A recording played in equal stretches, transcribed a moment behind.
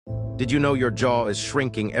Did you know your jaw is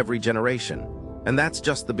shrinking every generation? And that's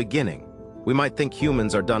just the beginning. We might think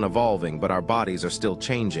humans are done evolving, but our bodies are still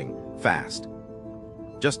changing, fast.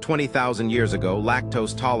 Just 20,000 years ago,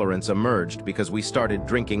 lactose tolerance emerged because we started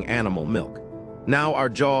drinking animal milk. Now our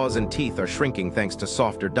jaws and teeth are shrinking thanks to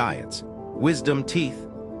softer diets. Wisdom teeth,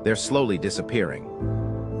 they're slowly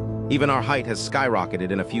disappearing. Even our height has skyrocketed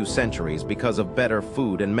in a few centuries because of better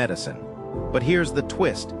food and medicine. But here's the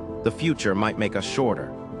twist, the future might make us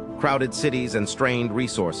shorter. Crowded cities and strained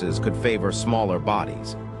resources could favor smaller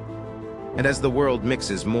bodies. And as the world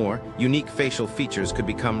mixes more, unique facial features could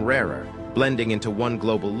become rarer, blending into one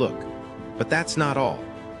global look. But that's not all.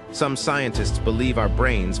 Some scientists believe our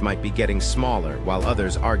brains might be getting smaller, while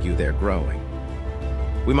others argue they're growing.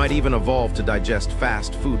 We might even evolve to digest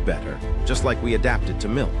fast food better, just like we adapted to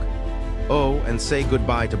milk. Oh, and say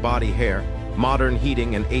goodbye to body hair. Modern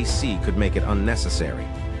heating and AC could make it unnecessary.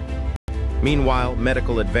 Meanwhile,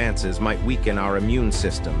 medical advances might weaken our immune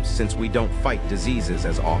systems since we don't fight diseases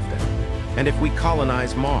as often. And if we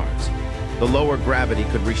colonize Mars, the lower gravity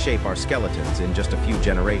could reshape our skeletons in just a few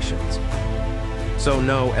generations. So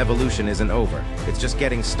no, evolution isn't over. It's just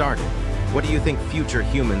getting started. What do you think future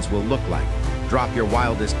humans will look like? Drop your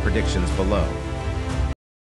wildest predictions below.